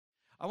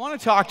I want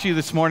to talk to you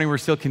this morning. We're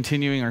still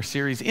continuing our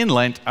series in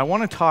Lent. I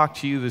want to talk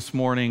to you this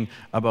morning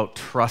about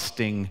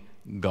trusting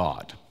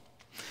God.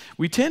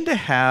 We tend to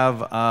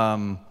have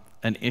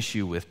an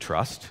issue with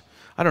trust.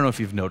 I don't know if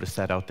you've noticed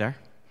that out there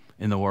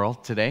in the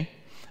world today,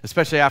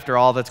 especially after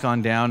all that's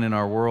gone down in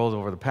our world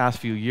over the past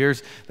few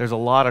years. There's a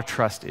lot of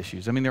trust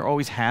issues. I mean, there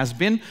always has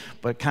been,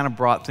 but it kind of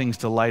brought things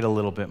to light a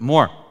little bit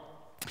more.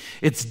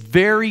 It's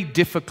very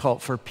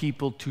difficult for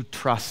people to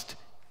trust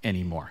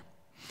anymore.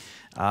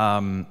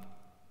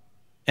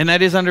 And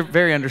that is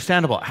very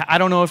understandable. I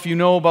don't know if you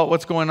know about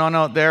what's going on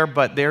out there,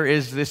 but there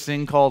is this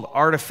thing called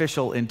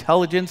artificial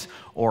intelligence,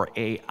 or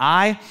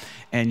AI,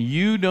 and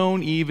you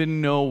don't even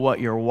know what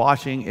you're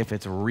watching, if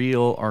it's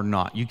real or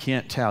not. You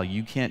can't tell.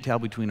 You can't tell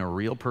between a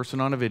real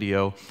person on a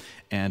video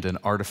and an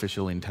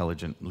artificial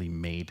intelligently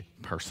made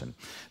person.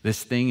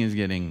 This thing is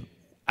getting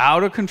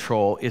out of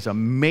control. It's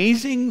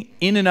amazing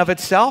in and of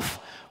itself,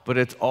 but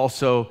it's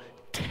also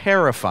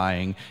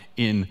terrifying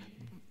in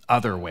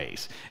other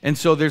ways. And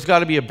so there's got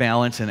to be a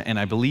balance, and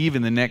I believe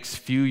in the next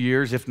few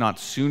years, if not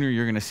sooner,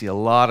 you're going to see a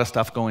lot of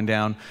stuff going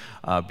down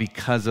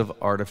because of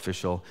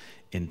artificial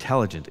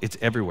intelligence. It's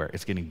everywhere.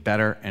 It's getting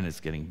better, and it's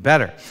getting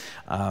better.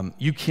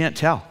 You can't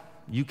tell.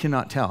 You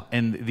cannot tell.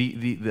 And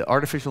the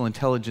artificial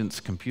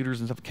intelligence computers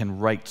and stuff can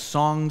write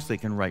songs, they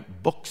can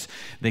write books,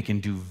 they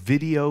can do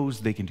videos,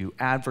 they can do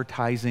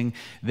advertising,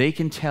 they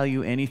can tell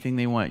you anything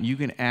they want. You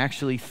can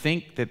actually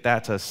think that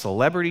that's a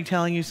celebrity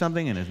telling you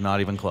something, and it's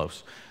not even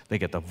close. They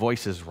get the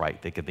voices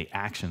right, they get the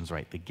actions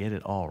right, they get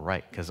it all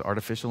right, because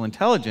artificial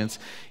intelligence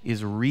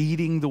is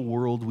reading the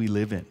world we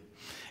live in,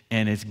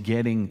 and it's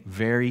getting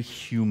very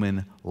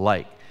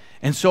human-like.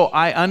 And so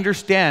I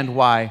understand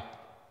why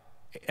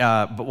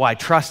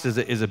trust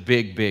is a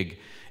big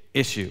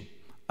issue.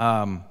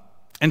 And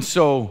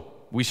so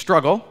we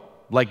struggle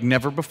like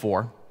never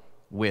before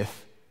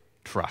with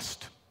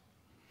trust.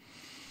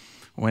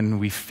 When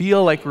we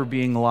feel like we're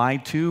being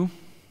lied to,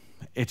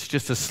 it's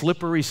just a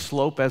slippery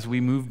slope as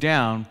we move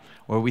down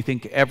where we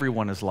think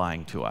everyone is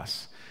lying to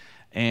us.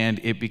 And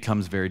it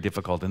becomes very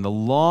difficult. And the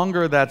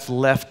longer that's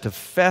left to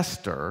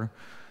fester,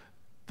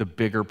 the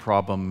bigger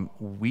problem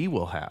we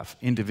will have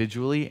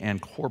individually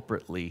and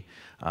corporately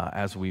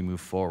as we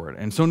move forward.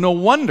 And so no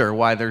wonder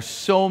why there's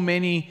so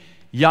many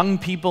young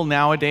people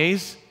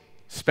nowadays,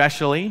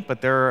 especially,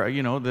 but there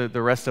are,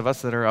 the rest of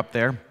us that are up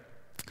there.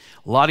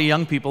 A lot of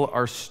young people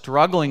are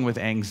struggling with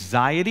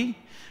anxiety,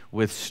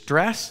 with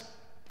stress.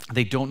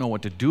 They don't know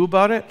what to do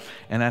about it,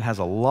 and that has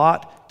a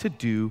lot to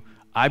do,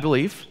 I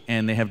believe,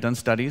 and they have done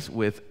studies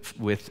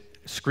with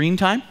screen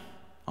time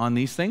on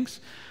these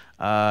things.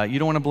 You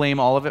don't want to blame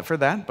all of it for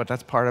that, but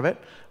that's part of it.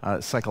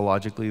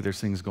 Psychologically,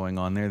 there's things going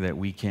on there that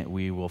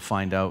we will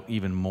find out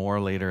even more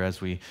later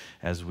as we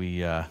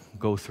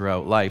go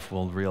throughout life.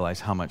 We'll realize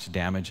how much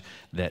damage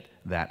that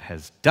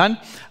has done.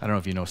 I don't know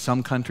if you know,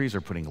 some countries are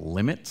putting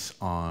limits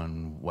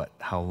on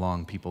how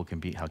long people can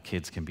be, how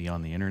kids can be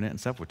on the internet and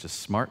stuff, which is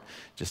smart,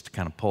 just to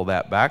kind of pull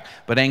that back.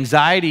 But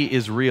anxiety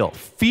is real.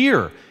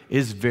 Fear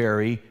is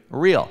very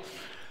real.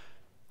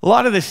 A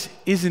lot of this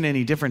isn't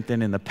any different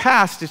than in the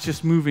past. It's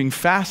just moving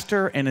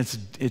faster, and it's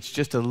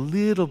just a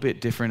little bit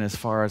different as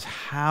far as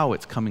how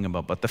it's coming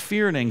about. But the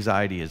fear and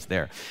anxiety is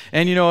there.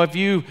 And if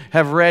you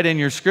have read in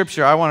your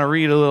scripture, I want to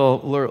read a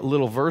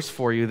little verse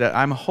for you that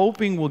I'm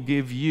hoping will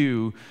give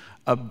you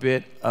a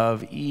bit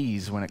of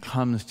ease when it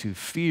comes to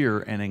fear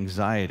and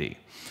anxiety.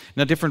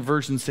 Now, different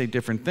versions say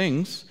different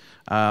things,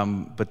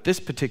 but this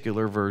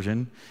particular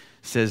version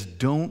says,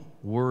 "Don't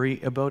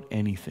worry about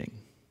anything,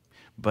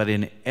 but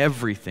in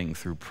everything,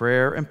 through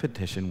prayer and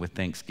petition with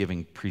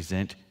thanksgiving,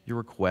 present your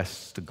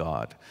requests to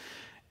God.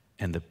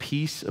 And the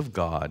peace of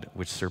God,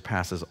 which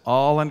surpasses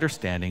all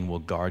understanding, will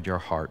guard your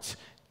hearts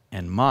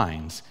and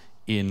minds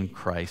in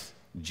Christ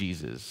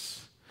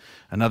Jesus."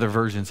 Another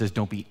version says,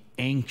 "Don't be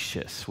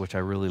anxious," which I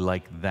really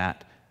like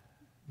that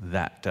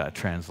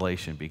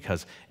translation,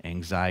 because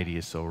anxiety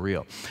is so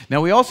real.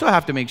 Now, we also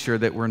have to make sure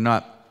that we're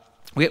not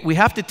We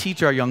have to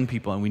teach our young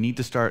people, and we need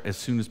to start as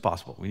soon as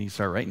possible. We need to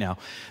start right now,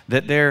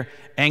 that their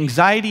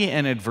anxiety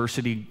and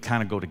adversity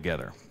kind of go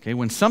together. Okay,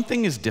 when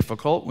something is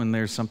difficult, when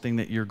there's something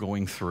that you're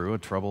going through, a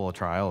trouble, a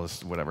trial,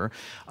 whatever,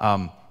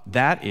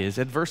 that is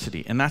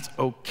adversity, and that's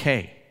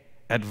okay.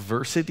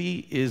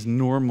 Adversity is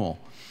normal.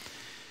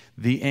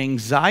 The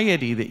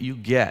anxiety that you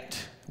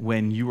get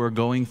when you are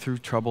going through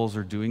troubles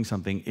or doing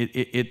something,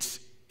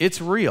 it's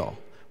real.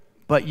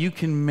 But you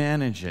can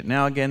manage it.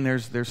 Now, again,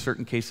 there's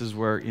certain cases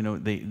where,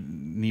 they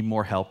need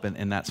more help,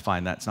 and that's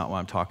fine. That's not what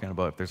I'm talking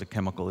about, if there's a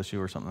chemical issue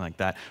or something like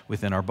that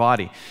within our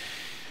body.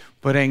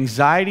 But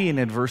anxiety and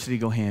adversity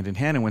go hand in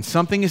hand, and when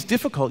something is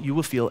difficult, you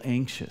will feel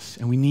anxious,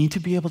 and we need to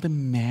be able to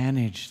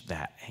manage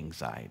that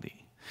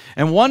anxiety.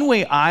 And one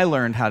way I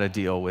learned how to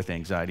deal with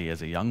anxiety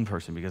as a young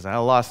person, because I had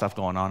a lot of stuff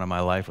going on in my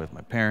life with my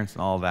parents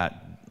and all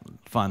that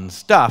fun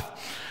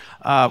stuff,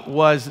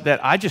 was that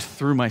I just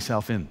threw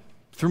myself in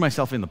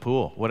the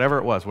pool, whatever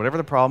it was, whatever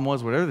the problem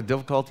was, whatever the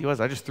difficulty was.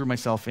 I just threw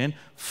myself in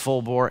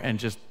full bore and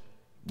just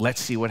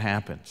let's see what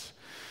happens.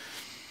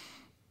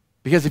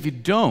 Because if you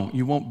don't,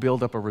 you won't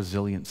build up a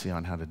resiliency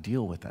on how to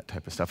deal with that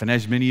type of stuff. And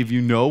as many of you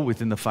know,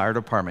 within the fire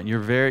department,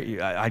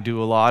 I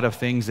do a lot of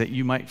things that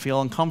you might feel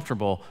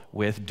uncomfortable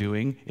with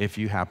doing if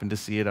you happen to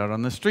see it out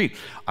on the street.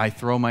 I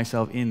throw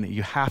myself in.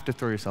 You have to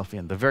throw yourself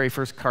in. The very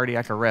first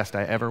cardiac arrest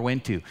I ever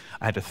went to,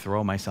 I had to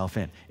throw myself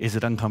in. Is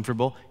it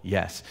uncomfortable?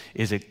 Yes.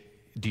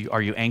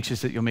 Are you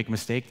anxious that you'll make a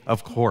mistake?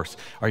 Of course.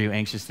 Are you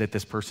anxious that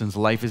this person's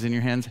life is in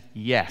your hands?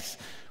 Yes.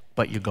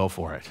 But you go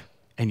for it.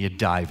 And you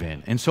dive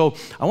in. And so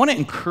I want to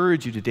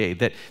encourage you today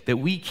that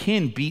we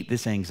can beat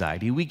this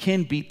anxiety. We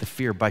can beat the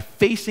fear by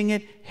facing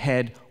it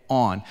head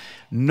on,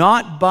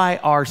 not by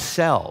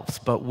ourselves,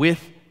 but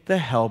with the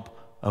help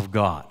of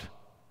God.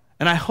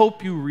 And I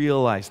hope you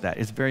realize that.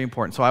 It's very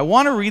important. So I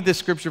want to read this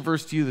scripture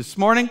verse to you this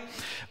morning.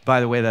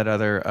 By the way, that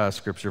other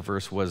scripture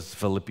verse was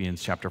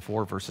Philippians chapter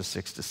 4, verses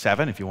 6 to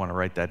 7. If you want to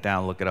write that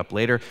down, look it up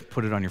later.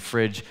 Put it on your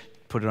fridge,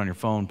 put it on your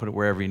phone, put it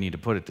wherever you need to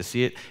put it to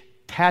see it.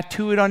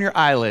 Tattoo it on your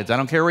eyelids. I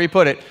don't care where you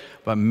put it,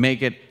 but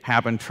make it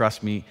happen.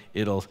 Trust me,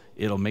 it'll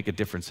make a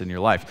difference in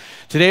your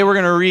life. Today we're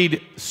going to read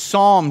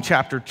Psalm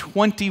chapter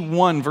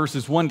 21,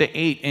 verses 1 to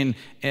 8.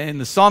 And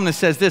the psalmist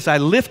says this: I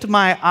lift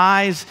my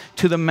eyes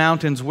to the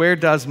mountains. Where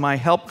does my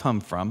help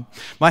come from?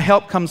 My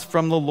help comes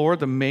from the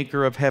Lord, the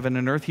maker of heaven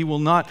and earth. He will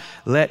not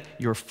let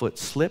your foot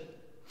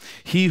slip.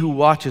 He who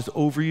watches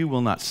over you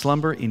will not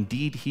slumber.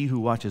 Indeed, he who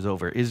watches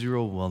over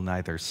Israel will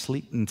neither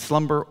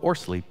slumber or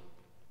sleep.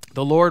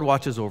 The Lord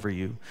watches over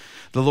you.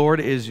 The Lord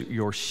is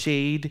your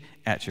shade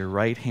at your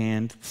right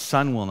hand. The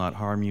sun will not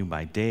harm you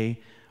by day,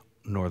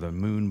 nor the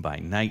moon by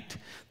night.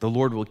 The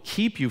Lord will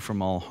keep you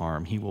from all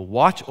harm. He will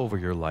watch over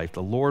your life.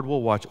 The Lord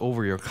will watch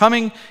over your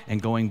coming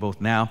and going, both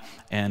now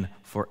and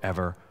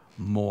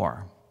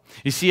forevermore.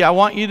 You see, I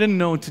want you to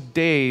know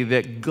today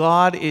that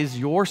God is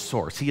your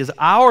source. He is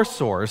our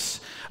source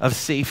of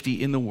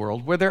safety in the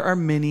world where there are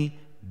many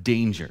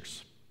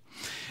dangers.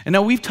 And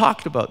now we've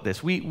talked about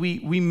this.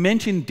 We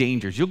mention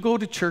dangers. You'll go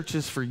to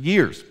churches for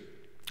years,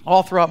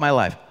 all throughout my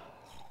life.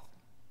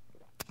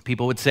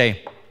 People would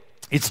say,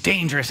 it's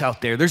dangerous out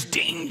there. There's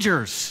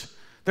dangers.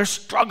 There's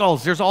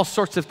struggles. There's all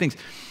sorts of things.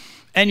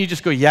 And you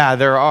just go, yeah,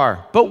 there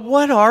are. But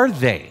what are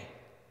they?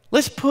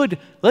 Let's put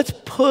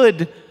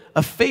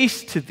a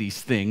face to these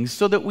things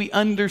so that we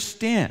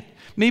understand.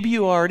 Maybe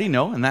you already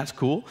know, and that's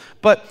cool.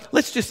 But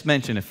let's just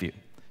mention a few.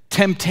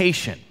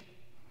 Temptation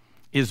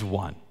is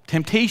one.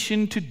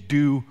 Temptation to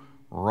do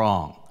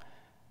wrong.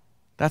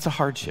 That's a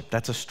hardship.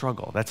 That's a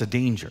struggle. That's a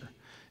danger.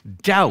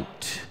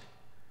 Doubt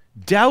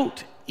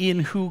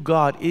in who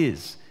God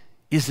is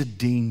a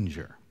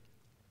danger.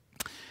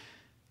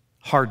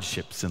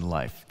 Hardships in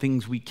life,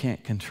 things we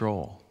can't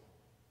control,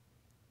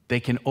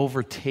 they can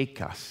overtake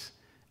us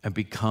and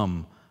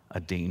become a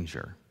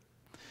danger.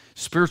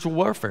 Spiritual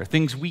warfare,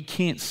 things we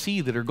can't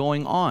see that are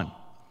going on,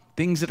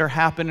 things that are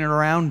happening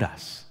around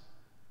us,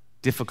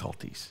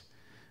 difficulties.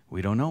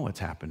 We don't know what's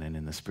happening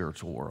in the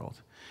spiritual world.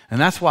 And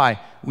that's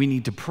why we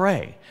need to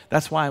pray.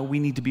 That's why we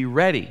need to be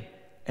ready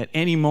at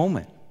any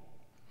moment.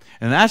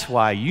 And that's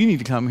why you need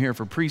to come here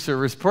for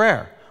pre-service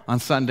prayer on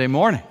Sunday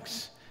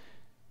mornings.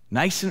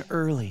 Nice and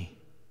early,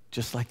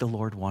 just like the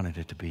Lord wanted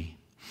it to be.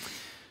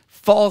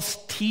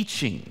 False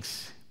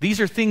teachings.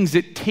 These are things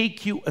that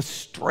take you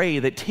astray,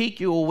 that take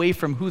you away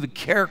from who the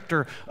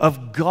character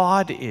of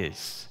God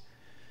is.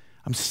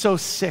 I'm so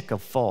sick of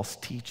false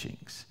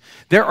teachings.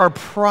 There are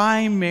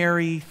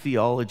primary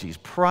theologies,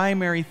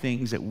 primary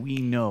things that we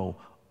know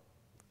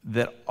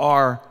that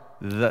are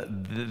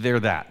they're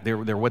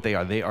what they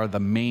are. They are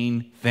the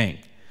main thing.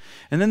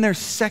 And then there's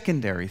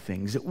secondary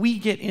things that we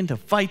get into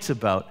fights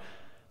about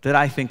that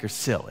I think are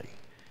silly.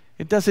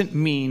 It doesn't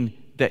mean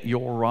that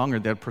you're wrong or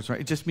that person.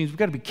 It just means we've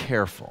got to be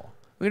careful.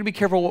 We've got to be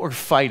careful what we're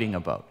fighting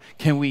about.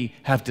 Can we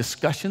have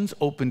discussions,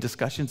 open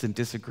discussions, and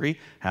disagree?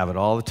 Have it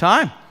all the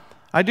time.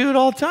 I do it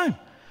all the time.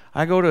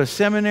 I go to a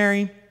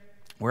seminary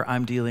where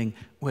I'm dealing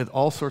with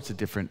all sorts of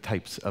different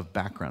types of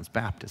backgrounds,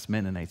 Baptists,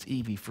 Mennonites,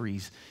 EV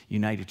Frees,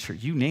 United Church,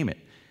 you name it.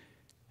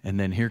 And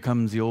then here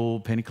comes the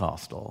old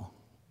Pentecostal,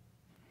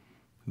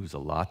 who's a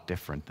lot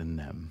different than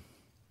them.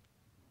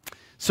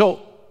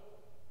 So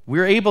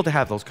we're able to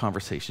have those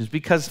conversations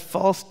because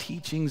false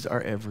teachings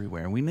are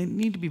everywhere, and we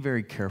need to be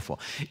very careful.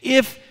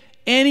 If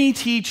any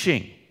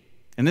teaching,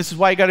 and this is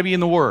why you got to be in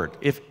the Word,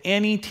 if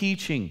any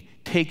teaching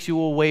takes you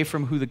away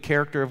from who the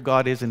character of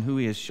God is and who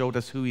He has showed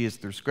us who He is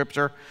through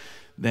Scripture,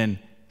 then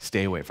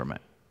stay away from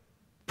it.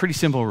 Pretty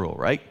simple rule,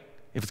 right?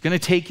 If it's going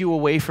to take you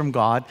away from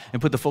God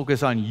and put the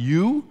focus on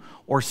you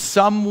or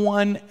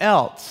someone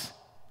else,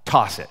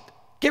 toss it.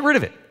 Get rid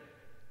of it.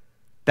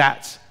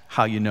 That's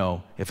how you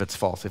know if it's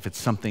false, if it's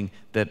something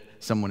that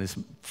someone is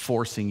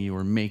forcing you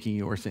or making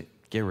you or saying,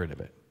 get rid of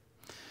it.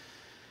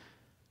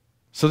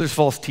 So there's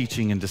false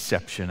teaching and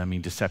deception. I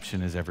mean,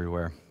 deception is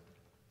everywhere.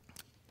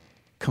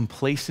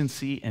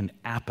 Complacency and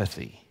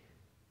apathy,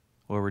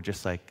 where we're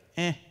just like,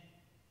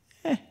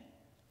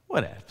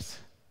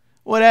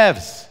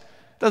 whatevs.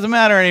 Doesn't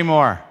matter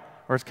anymore.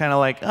 Or it's kind of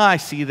like, I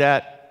see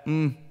that.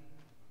 Don't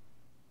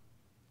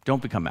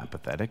become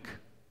apathetic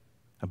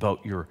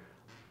about your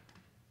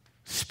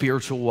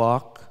spiritual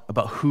walk,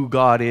 about who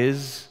God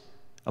is,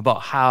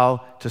 about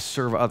how to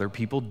serve other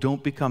people.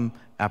 Don't become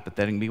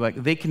apathetic. Be like,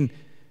 they can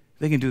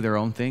do their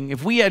own thing.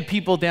 If we had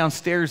people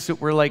downstairs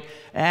that were like,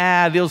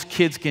 those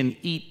kids can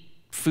eat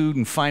food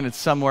and find it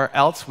somewhere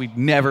else, we'd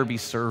never be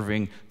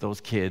serving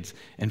those kids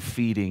and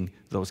feeding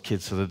those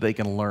kids so that they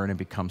can learn and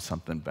become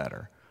something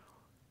better.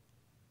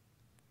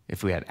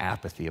 If we had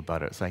apathy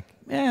about it, it's like,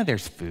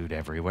 there's food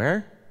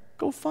everywhere.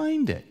 Go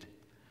find it.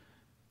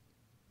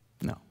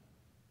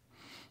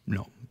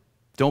 No.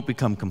 Don't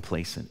become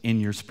complacent in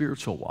your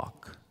spiritual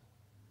walk.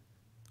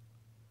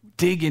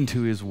 Dig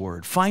into His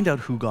Word. Find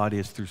out who God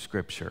is through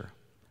Scripture.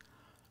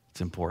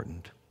 It's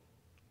important.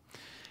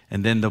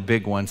 And then the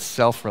big one,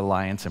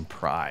 self-reliance and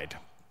pride.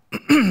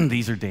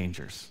 These are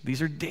dangers.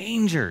 These are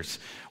dangers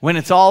when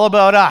it's all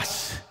about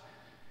us,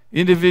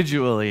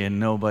 individually and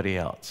nobody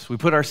else. We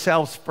put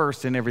ourselves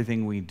first in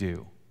everything we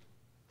do.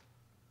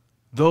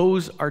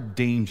 Those are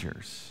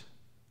dangers.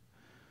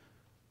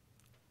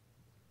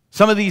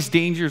 Some of these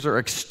dangers are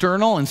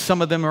external and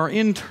some of them are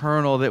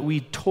internal that we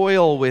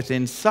toil with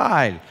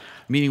inside,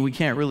 meaning we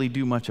can't really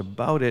do much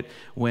about it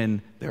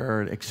when there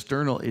are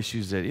external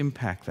issues that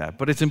impact that.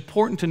 But it's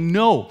important to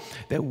know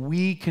that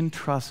we can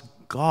trust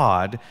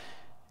God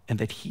and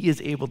that He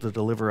is able to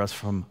deliver us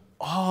from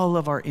all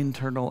of our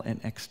internal and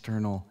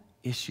external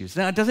issues.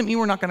 Now, it doesn't mean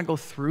we're not going to go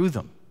through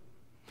them.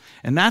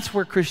 And that's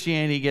where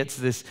Christianity gets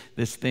this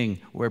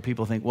thing where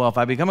people think, well, if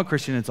I become a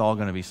Christian, it's all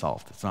going to be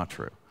solved. It's not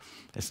true.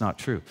 It's not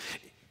true.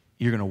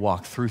 You're going to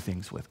walk through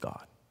things with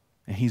God.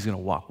 And He's going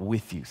to walk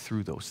with you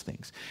through those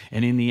things.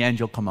 And in the end,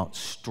 you'll come out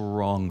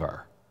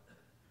stronger.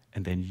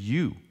 And then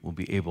you will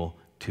be able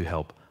to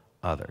help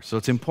others. So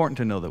it's important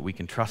to know that we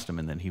can trust Him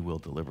and then He will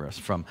deliver us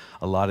from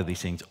a lot of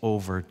these things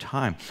over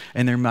time.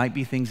 And there might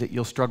be things that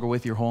you'll struggle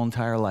with your whole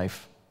entire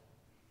life.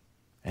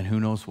 And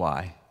who knows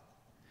why.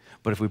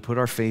 But if we put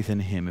our faith in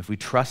Him, if we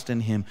trust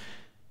in Him,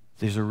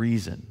 there's a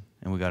reason.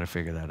 And we got to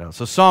figure that out.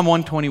 So Psalm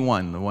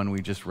 121, the one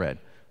we just read,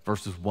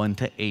 verses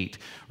 1-8,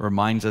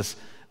 reminds us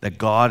that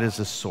God is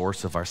the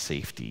source of our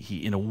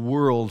safety. In a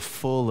world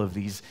full of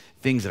these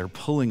things that are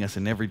pulling us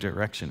in every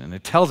direction. And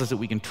it tells us that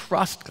we can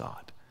trust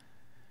God.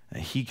 That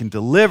He can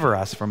deliver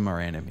us from our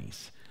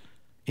enemies,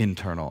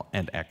 internal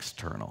and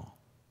external.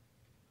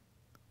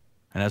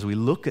 And as we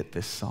look at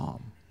this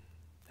psalm,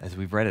 as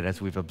we've read it,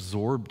 as we've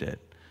absorbed it,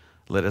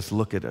 let us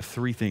look at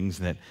three things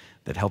that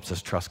helps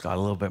us trust God a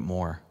little bit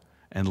more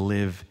and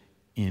live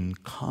in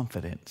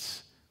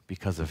confidence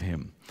because of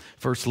Him.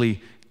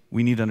 Firstly,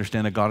 we need to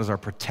understand that God is our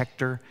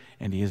protector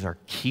and He is our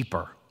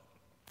keeper.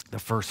 The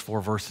first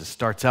 4 verses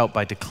starts out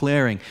by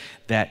declaring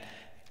that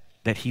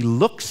He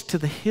looks to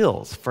the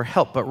hills for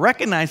help, but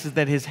recognizes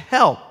that His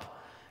help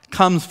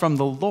comes from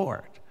the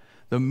Lord,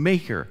 the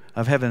maker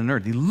of heaven and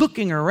earth. He's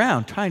looking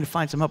around, trying to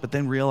find some help, but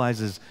then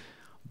realizes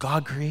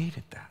God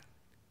created that.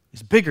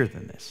 It's bigger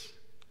than this.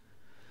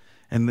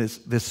 And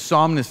this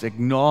psalmist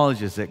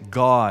acknowledges that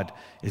God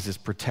is His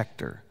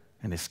protector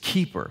and His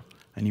keeper,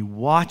 and He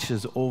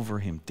watches over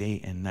him day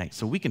and night.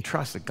 So we can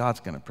trust that God's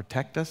going to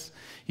protect us,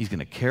 He's going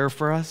to care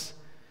for us,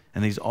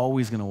 and He's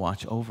always going to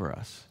watch over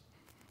us.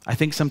 I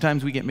think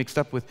sometimes we get mixed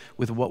up with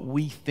what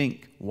we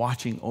think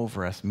watching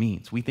over us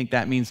means. We think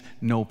that means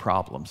no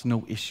problems,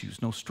 no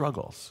issues, no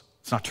struggles.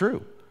 It's not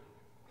true.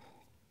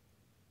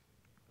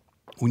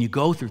 When you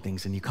go through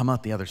things and you come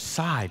out the other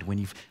side, when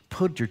you've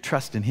put your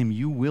trust in Him,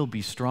 you will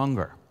be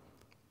stronger.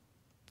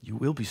 You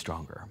will be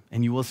stronger.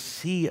 And you will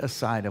see a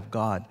side of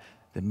God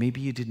that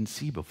maybe you didn't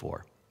see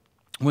before.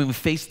 When we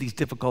face these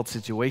difficult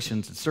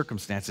situations and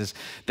circumstances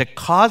that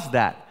cause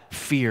that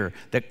fear,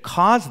 that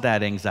cause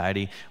that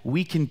anxiety,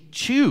 we can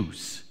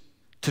choose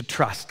to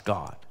trust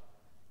God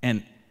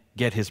and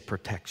get His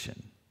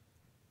protection.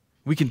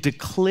 We can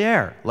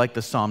declare, like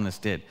the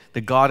psalmist did,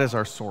 that God is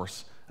our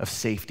source of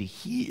safety.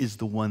 He is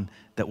the one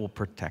that will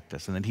protect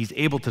us and that He's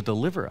able to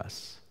deliver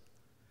us.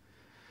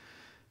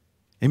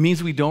 It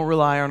means we don't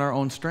rely on our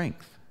own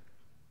strength.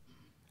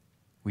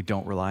 We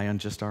don't rely on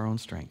just our own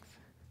strength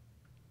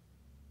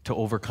to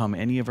overcome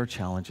any of our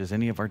challenges,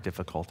 any of our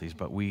difficulties,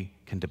 but we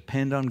can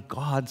depend on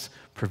God's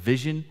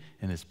provision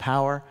and His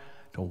power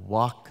to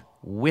walk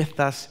with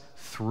us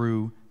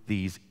through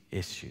these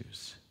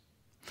issues.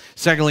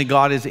 Secondly,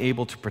 God is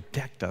able to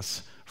protect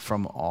us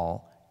from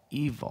all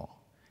evil.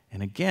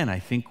 And again, I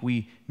think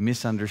we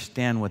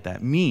misunderstand what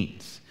that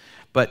means.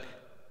 But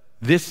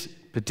this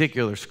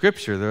particular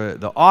scripture,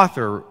 the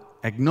author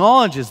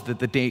acknowledges that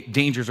the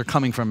dangers are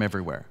coming from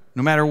everywhere,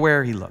 no matter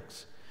where he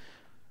looks.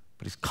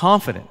 But he's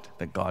confident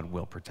that God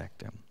will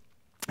protect him.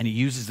 And he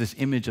uses this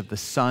image of the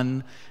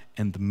sun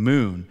and the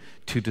moon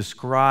to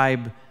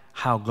describe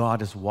how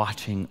God is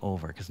watching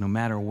over. Because no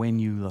matter when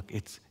you look,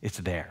 it's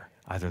there,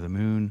 either the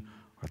moon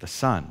or the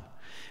sun.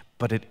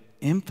 But it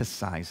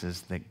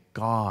emphasizes that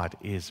God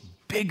is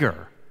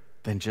bigger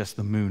than just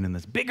the moon and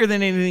this, bigger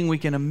than anything we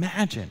can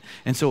imagine.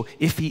 And so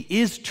if He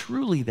is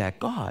truly that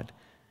God,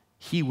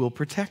 He will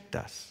protect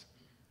us.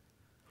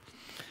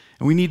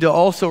 And we need to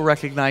also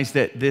recognize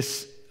that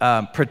this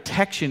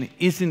protection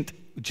isn't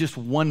just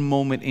one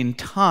moment in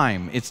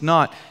time. It's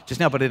not just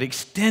now, but it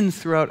extends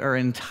throughout our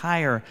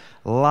entire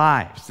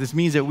lives. This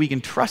means that we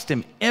can trust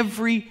him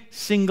every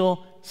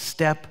single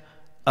step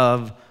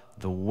of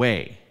the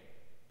way.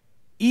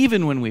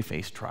 Even when we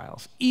face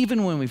trials,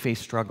 even when we face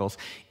struggles,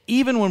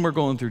 even when we're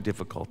going through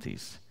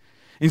difficulties.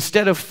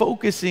 Instead of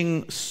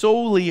focusing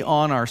solely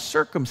on our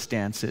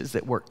circumstances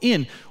that we're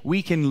in,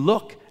 we can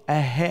look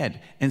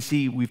ahead and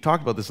see, we've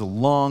talked about this, a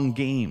long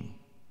game.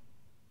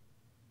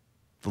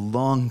 The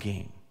long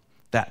game.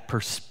 That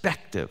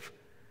perspective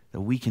that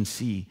we can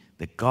see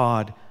that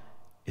God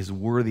is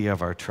worthy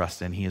of our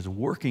trust and he is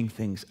working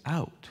things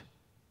out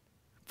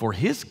for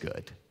his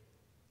good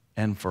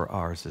and for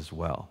ours as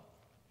well.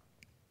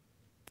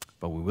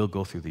 But we will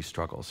go through these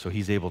struggles, so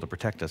he's able to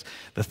protect us.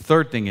 The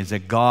third thing is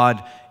that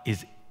God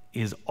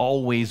is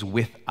always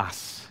with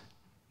us,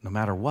 no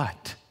matter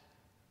what.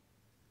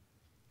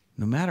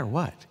 No matter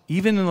what.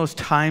 Even in those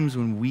times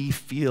when we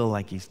feel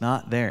like he's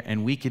not there,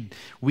 and we could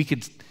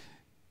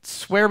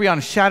swear beyond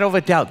a shadow of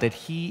a doubt that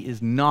he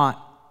is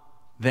not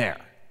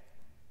there.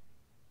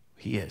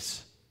 He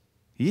is.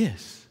 He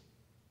is.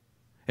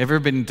 Ever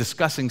been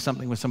discussing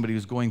something with somebody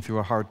who's going through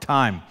a hard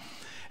time,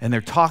 and they're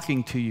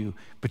talking to you,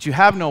 but you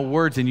have no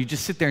words, and you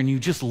just sit there and you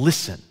just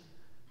listen.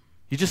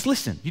 You just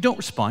listen. You don't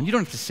respond. You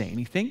don't have to say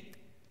anything.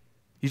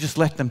 You just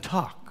let them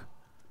talk.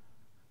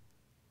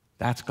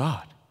 That's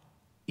God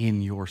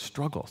in your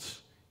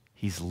struggles.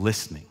 He's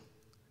listening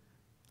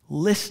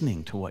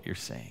to what you're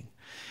saying.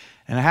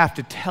 And I have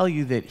to tell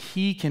you that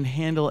he can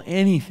handle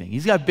anything.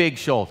 He's got big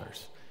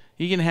shoulders.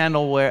 He can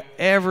handle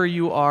wherever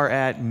you are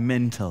at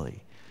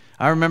mentally.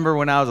 I remember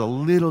when I was a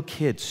little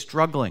kid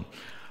struggling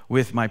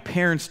with my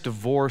parents'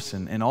 divorce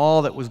and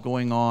all that was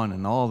going on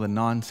and all the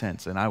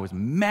nonsense, and I was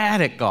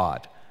mad at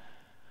God.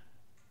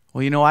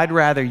 Well, I'd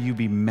rather you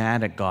be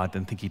mad at God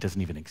than think he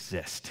doesn't even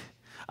exist.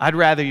 I'd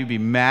rather you be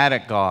mad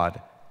at God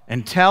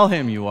and tell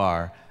him you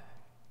are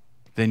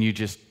than you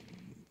just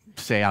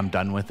say, I'm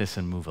done with this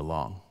and move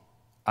along.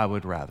 I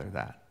would rather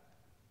that.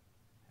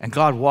 And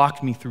God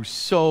walked me through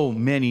so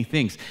many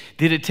things.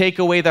 Did it take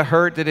away the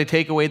hurt? Did it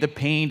take away the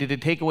pain? Did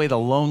it take away the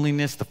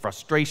loneliness, the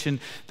frustration,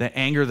 the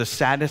anger, the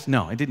sadness?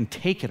 No, it didn't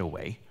take it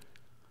away.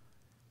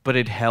 But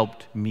it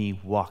helped me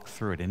walk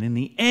through it. And in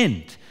the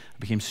end, I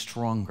became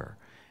stronger.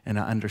 And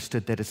I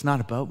understood that it's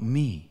not about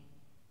me.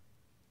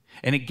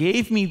 And it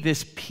gave me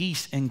this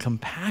peace and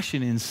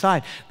compassion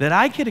inside that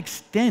I could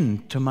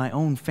extend to my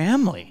own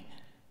family.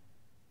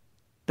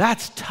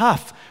 That's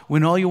tough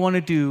when all you want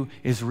to do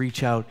is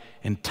reach out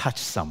and touch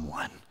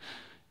someone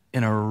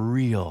in a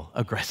real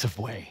aggressive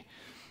way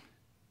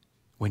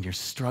when you're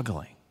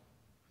struggling.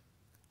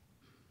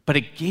 But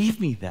it gave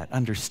me that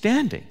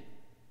understanding.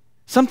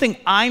 Something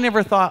I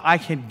never thought I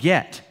could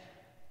get.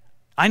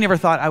 I never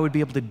thought I would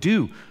be able to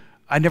do.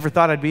 I never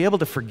thought I'd be able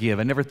to forgive.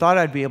 I never thought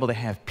I'd be able to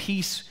have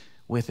peace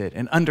with it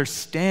and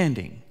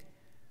understanding.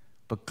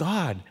 But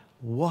God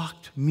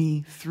walked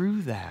me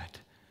through that.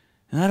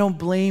 And I don't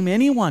blame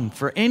anyone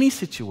for any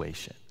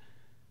situation.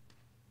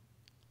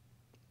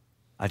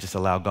 I just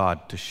allow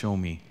God to show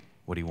me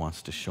what he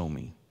wants to show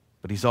me.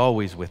 But he's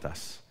always with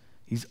us.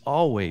 He's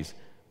always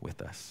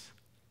with us.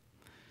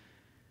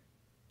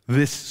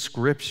 This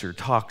scripture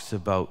talks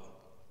about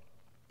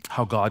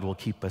how God will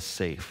keep us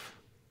safe,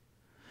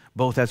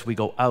 both as we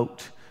go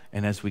out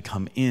and as we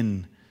come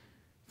in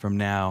from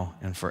now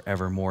and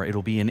forevermore.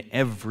 It'll be in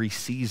every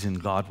season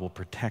God will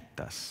protect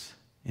us,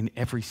 in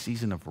every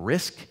season of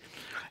risk.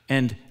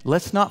 And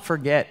let's not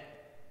forget,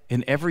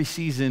 in every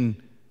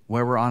season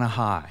where we're on a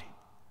high,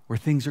 where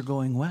things are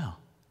going well,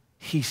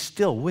 he's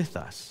still with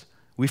us.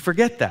 We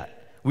forget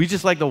that. We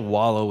just like to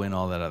wallow in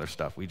all that other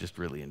stuff. We just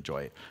really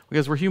enjoy it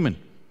because we're human.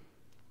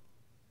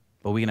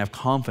 But we can have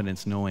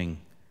confidence knowing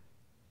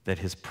that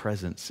his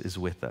presence is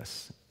with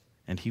us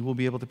and he will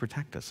be able to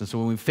protect us. And so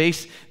when we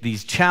face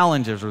these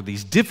challenges or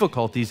these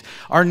difficulties,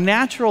 our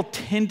natural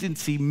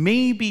tendency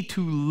may be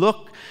to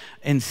look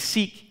and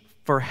seek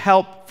for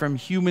help from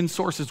human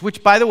sources,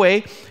 which, by the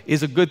way,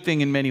 is a good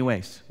thing in many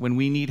ways. When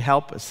we need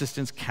help,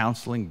 assistance,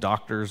 counseling,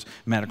 doctors,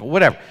 medical,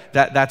 whatever,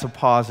 that's a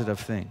positive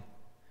thing.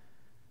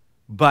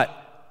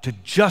 But to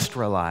just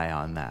rely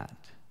on that,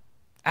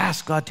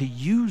 ask God to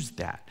use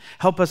that.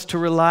 Help us to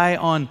rely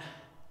on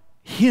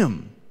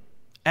him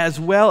as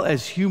well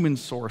as human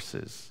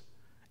sources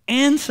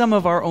and some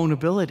of our own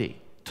ability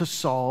to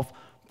solve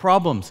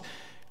problems.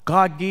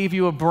 God gave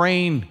you a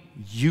brain,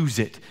 use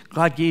it.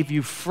 God gave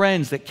you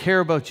friends that care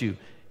about you,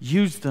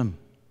 use them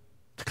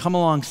to come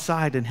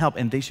alongside and help,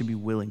 and they should be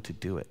willing to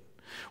do it.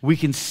 We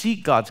can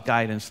seek God's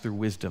guidance through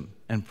wisdom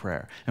and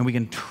prayer, and we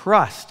can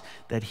trust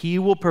that he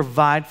will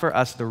provide for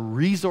us the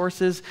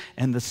resources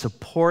and the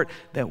support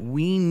that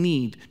we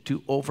need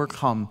to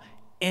overcome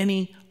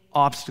any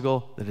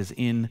obstacle that is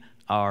in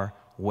our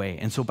way.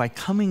 And so by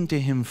coming to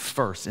him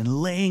first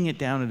and laying it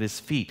down at his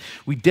feet,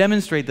 we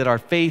demonstrate that our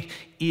faith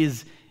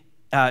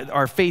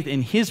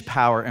in his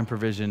power and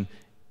provision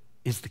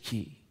is the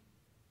key.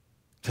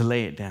 To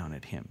lay it down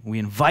at him. We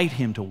invite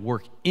him to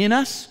work in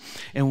us,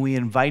 and we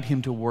invite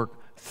him to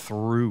work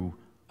through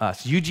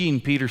us. Eugene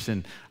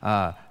Peterson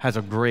has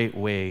a great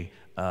way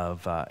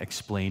of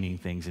explaining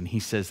things, and he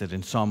says that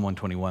in Psalm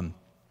 121,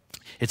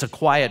 it's a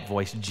quiet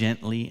voice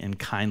gently and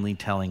kindly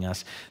telling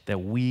us that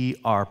we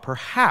are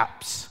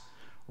perhaps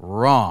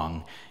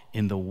wrong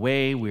in the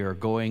way we are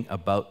going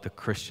about the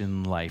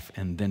Christian life,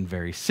 and then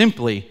very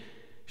simply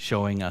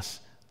showing us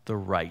the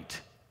right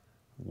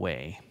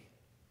way.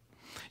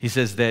 He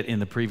says that in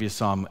the previous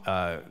psalm,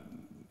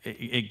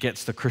 it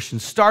gets the Christian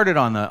started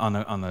on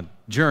the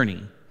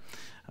journey,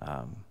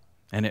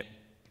 and it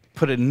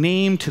put a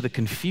name to the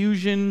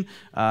confusion,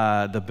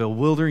 the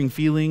bewildering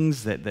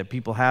feelings that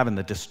people have, and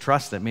the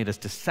distrust that made us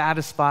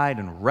dissatisfied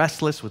and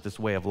restless with this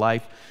way of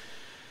life.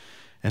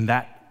 And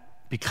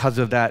that, because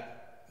of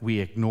that, we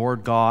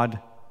ignored God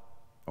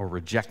or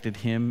rejected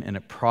Him, and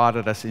it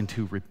prodded us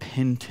into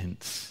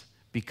repentance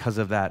because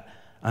of that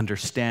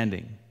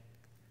understanding.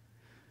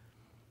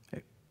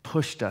 It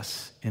pushed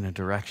us in a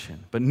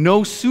direction. But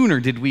no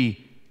sooner did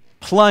we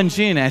plunge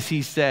in, as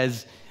he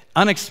says,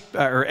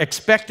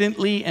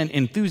 expectantly and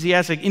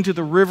enthusiastic into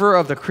the river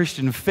of the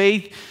Christian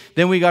faith,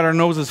 then we got our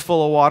noses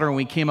full of water and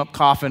we came up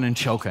coughing and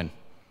choking.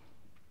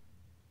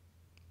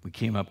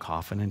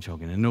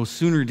 And no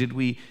sooner did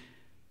we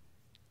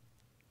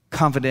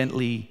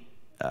confidently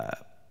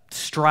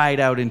stride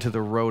out into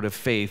the road of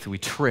faith, we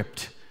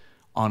tripped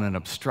on an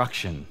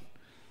obstruction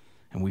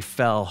and we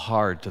fell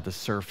hard to the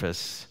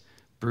surface,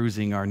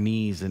 bruising our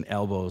knees and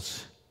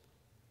elbows.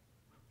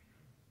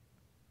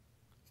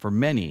 For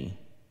many,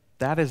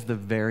 that is the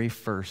very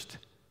first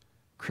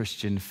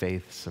Christian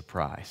faith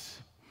surprise.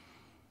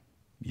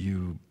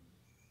 You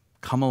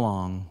come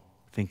along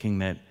thinking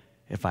that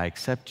if I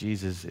accept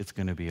Jesus, it's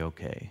going to be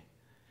okay.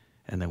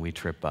 And then we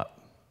trip up.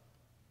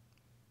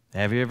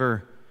 Have you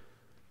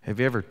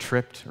ever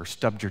tripped or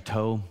stubbed your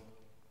toe?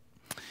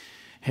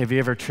 Have you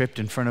ever tripped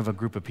in front of a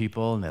group of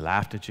people and they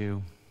laughed at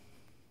you?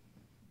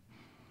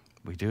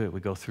 We do it. We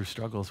go through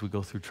struggles. We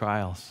go through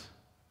trials.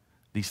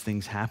 These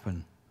things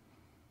happen.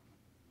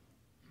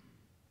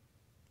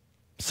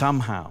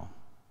 Somehow,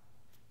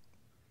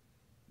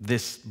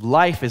 this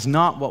life is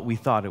not what we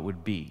thought it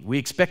would be. We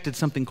expected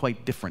something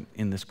quite different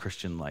in this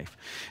Christian life.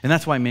 And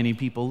that's why many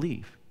people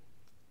leave.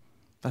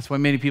 That's why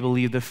many people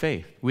leave the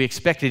faith. We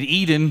expected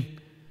Eden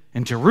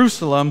and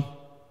Jerusalem,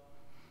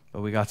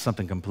 but we got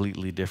something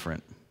completely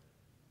different.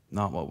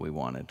 Not what we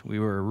wanted. We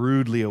were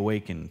rudely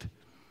awakened.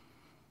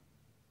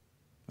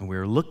 And we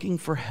were looking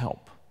for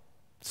help,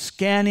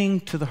 scanning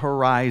to the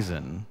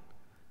horizon,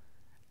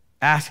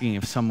 asking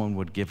if someone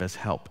would give us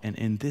help. And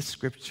in this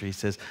scripture, he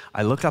says,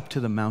 I look up to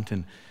the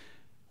mountain.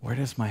 Where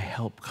does my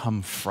help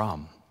come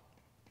from?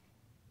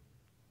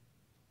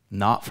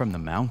 Not from the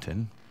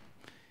mountain.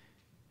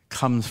 It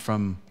comes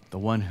from the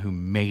one who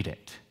made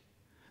it,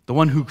 the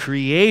one who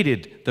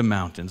created the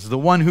mountains, the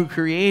one who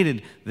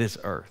created this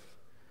earth.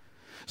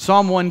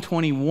 Psalm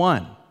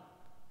 121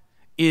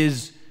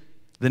 is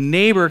the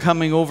neighbor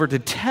coming over to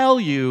tell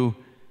you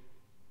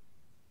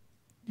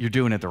you're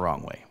doing it the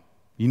wrong way.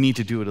 You need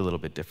to do it a little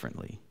bit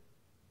differently.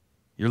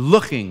 You're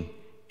looking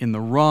in the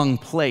wrong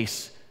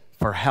place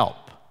for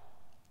help.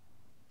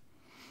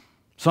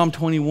 Psalm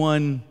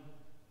 21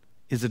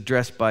 is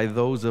addressed by to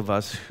those of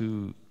us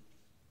who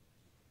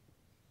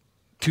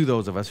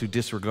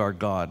disregard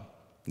God,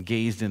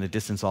 gazed in the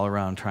distance all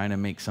around, trying to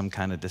make some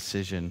kind of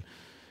decision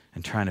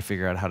and trying to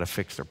figure out how to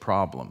fix their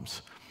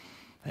problems,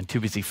 and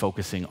too busy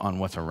focusing on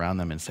what's around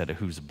them instead of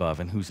who's above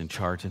and who's in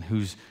charge and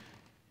who's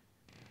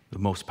the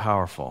most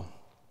powerful.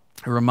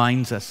 It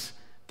reminds us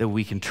that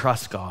we can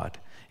trust God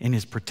in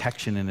His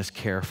protection and His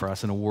care for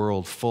us in a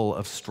world full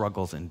of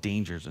struggles and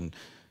dangers and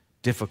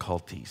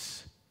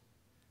difficulties.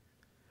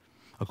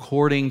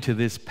 According to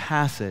this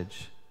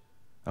passage,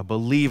 a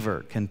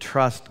believer can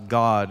trust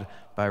God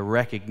by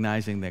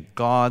recognizing that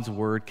God's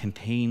word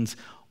contains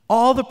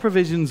all the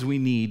provisions we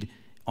need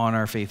on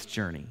our faith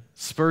journey.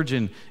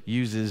 Spurgeon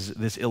uses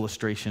this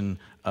illustration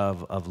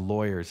of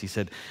lawyers. He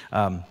said,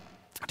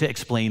 to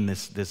explain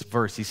this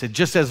verse, he said,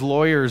 just as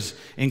lawyers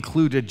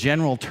include a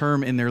general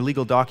term in their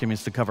legal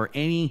documents to cover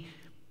any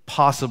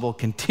possible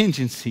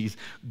contingencies,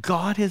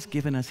 God has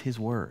given us His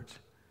word.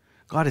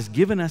 God has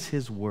given us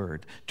His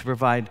word to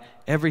provide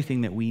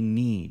everything that we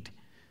need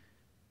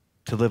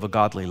to live a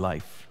godly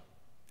life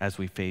as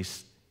we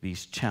face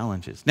these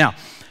challenges. Now,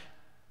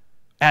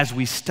 as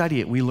we study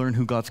it, we learn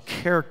who God's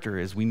character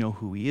is. We know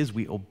who He is.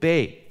 We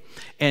obey.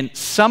 And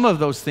some of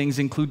those things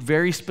include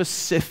very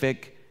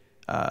specific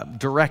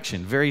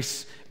direction, very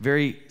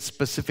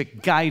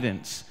specific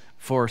guidance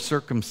for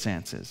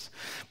circumstances.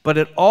 But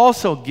it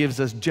also gives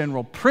us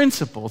general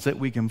principles that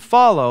we can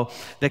follow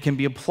that can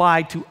be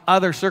applied to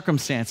other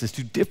circumstances,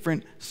 to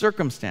different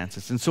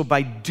circumstances. And so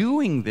by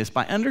doing this,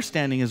 by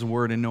understanding His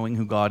word and knowing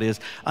who God is,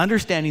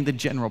 understanding the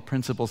general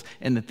principles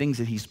and the things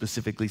that He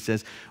specifically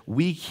says,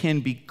 we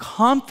can be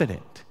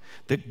confident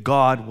that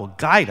God will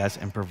guide us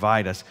and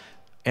provide us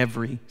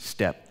every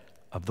step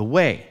of the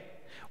way.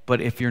 But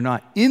if you're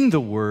not in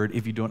the Word,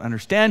 if you don't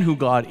understand who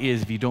God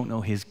is, if you don't know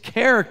His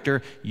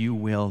character, you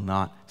will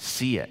not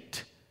see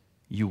it.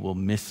 You will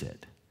miss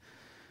it.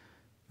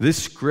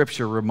 This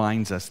scripture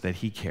reminds us that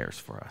he cares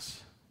for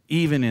us,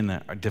 even in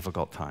the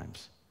difficult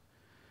times.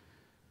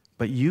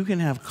 But you can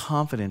have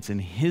confidence in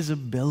his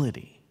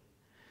ability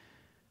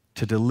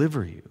to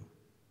deliver you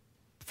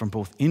from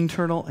both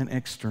internal and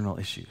external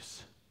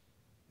issues.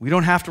 We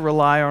don't have to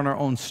rely on our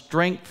own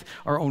strength,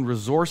 our own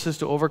resources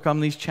to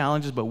overcome these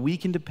challenges, but we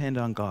can depend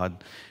on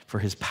God for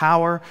his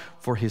power,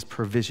 for his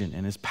provision.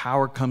 And his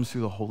power comes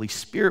through the Holy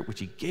Spirit, which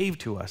he gave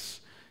to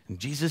us. And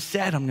Jesus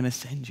said, I'm going to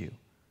send you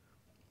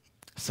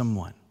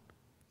someone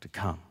to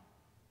come.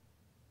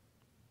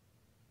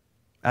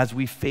 As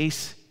we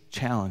face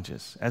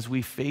challenges, as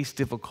we face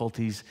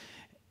difficulties,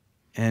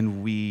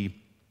 and we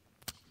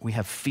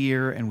have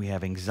fear and we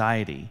have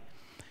anxiety,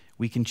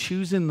 we can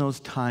choose in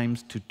those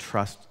times to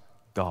trust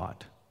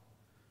God.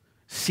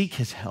 Seek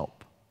his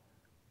help.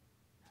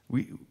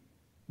 We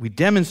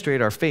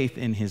demonstrate our faith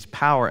in his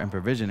power and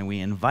provision, and we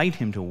invite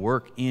him to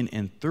work in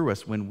and through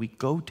us when we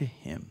go to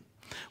him,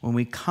 when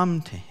we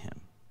come to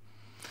him.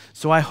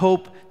 So I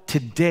hope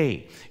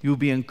today you will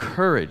be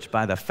encouraged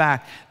by the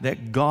fact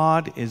that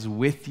God is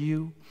with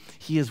you.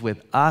 He is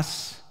with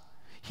us.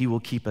 He will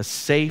keep us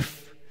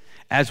safe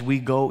as we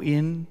go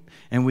in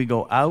and we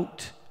go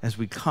out, as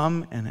we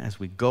come and as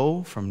we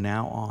go from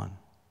now on.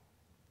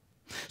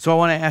 So I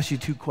want to ask you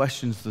two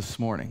questions this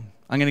morning.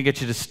 I'm going to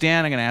get you to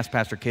stand. I'm going to ask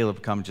Pastor Caleb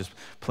to come and just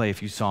play a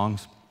few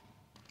songs.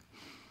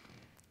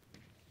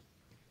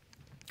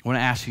 I want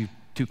to ask you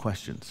two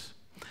questions.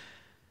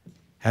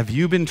 Have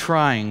you been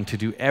trying to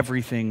do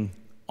everything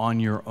on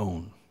your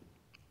own?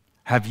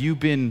 Have you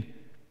been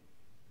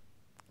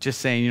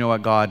just saying, you know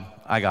what, God,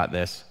 I got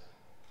this?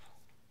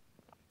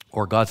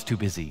 Or God's too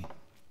busy?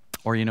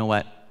 Or you know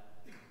what,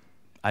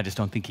 I just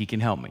don't think he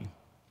can help me?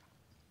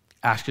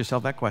 Ask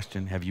yourself that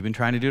question. Have you been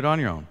trying to do it on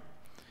your own?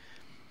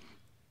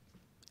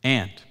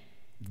 And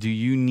do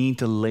you need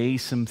to lay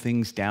some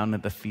things down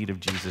at the feet of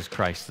Jesus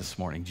Christ this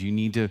morning? Do you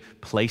need to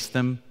place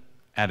them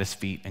at his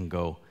feet and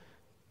go,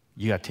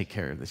 you got to take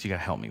care of this. You got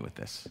to help me with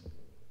this?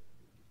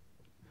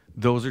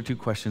 Those are two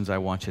questions I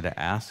want you to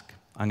ask.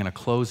 I'm going to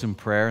close in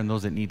prayer, and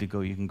those that need to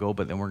go, you can go,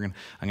 but then I'm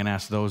going to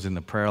ask those in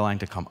the prayer line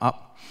to come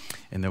up,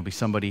 and there'll be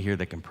somebody here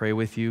that can pray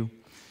with you.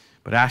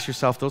 But ask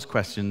yourself those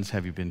questions.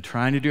 Have you been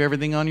trying to do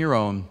everything on your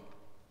own?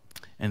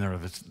 And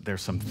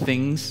there's some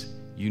things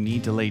you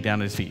need to lay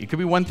down at his feet. It could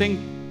be one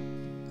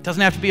thing. It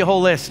doesn't have to be a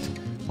whole list.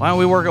 Why don't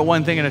we work at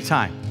one thing at a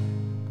time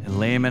and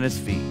lay him at his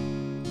feet?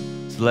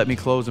 So let me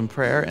close in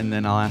prayer, and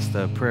then I'll ask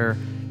the prayer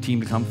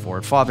team to come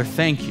forward. Father,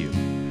 thank you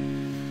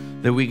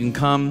that we can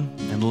come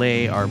and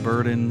lay our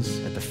burdens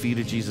at the feet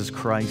of Jesus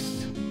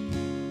Christ.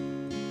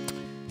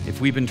 If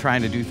we've been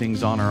trying to do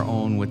things on our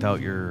own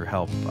without your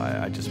help,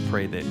 I just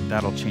pray that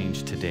that'll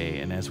change today.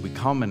 And as we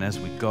come and as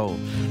we go,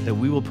 that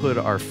we will put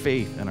our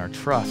faith and our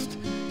trust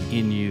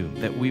in you,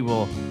 that we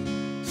will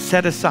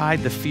set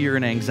aside the fear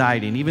and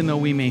anxiety. And even though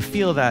we may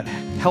feel that,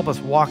 help us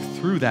walk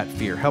through that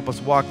fear. Help us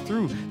walk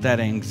through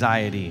that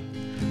anxiety,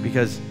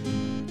 because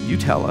you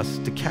tell us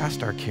to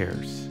cast our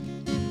cares,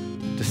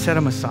 to set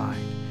them aside.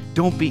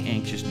 Don't be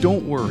anxious.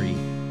 Don't worry,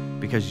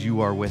 because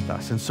you are with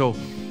us. And so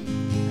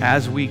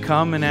as we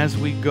come and as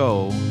we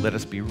go, let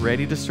us be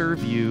ready to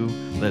serve you.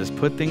 Let us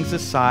put things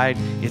aside.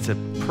 It's a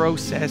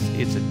process.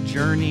 It's a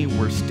journey.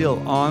 We're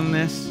still on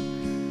this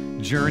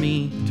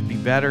journey to be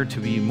better, to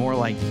be more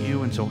like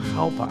you. And so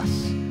help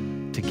us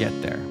to get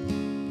there.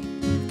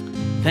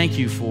 Thank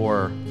you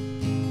for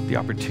the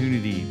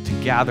opportunity to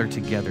gather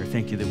together.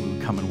 Thank you that we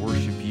would come and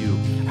worship you.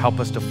 Help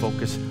us to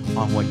focus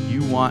on what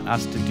you want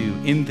us to do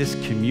in this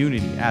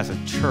community as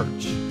a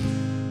church,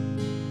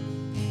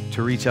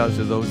 to reach out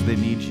to those that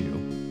need you.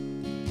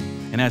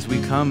 And as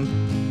we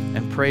come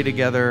and pray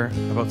together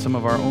about some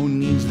of our own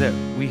needs that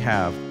we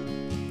have,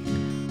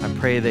 I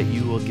pray that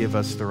you will give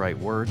us the right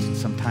words. And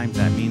sometimes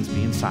that means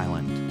being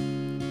silent.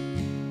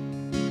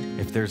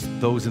 If there's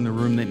those in the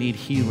room that need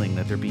healing,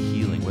 that there be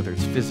healing, whether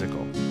it's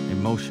physical,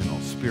 emotional,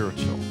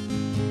 spiritual.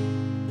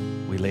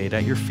 We lay it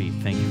at your feet.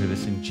 Thank you for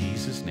this in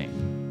Jesus' name.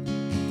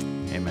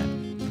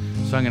 Amen.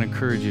 So I'm going to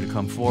encourage you to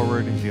come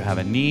forward. If you have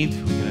a need,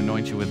 we can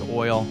anoint you with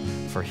oil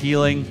for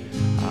healing.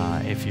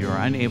 If you are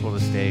unable to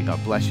stay,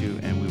 God bless you,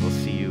 and we will see you.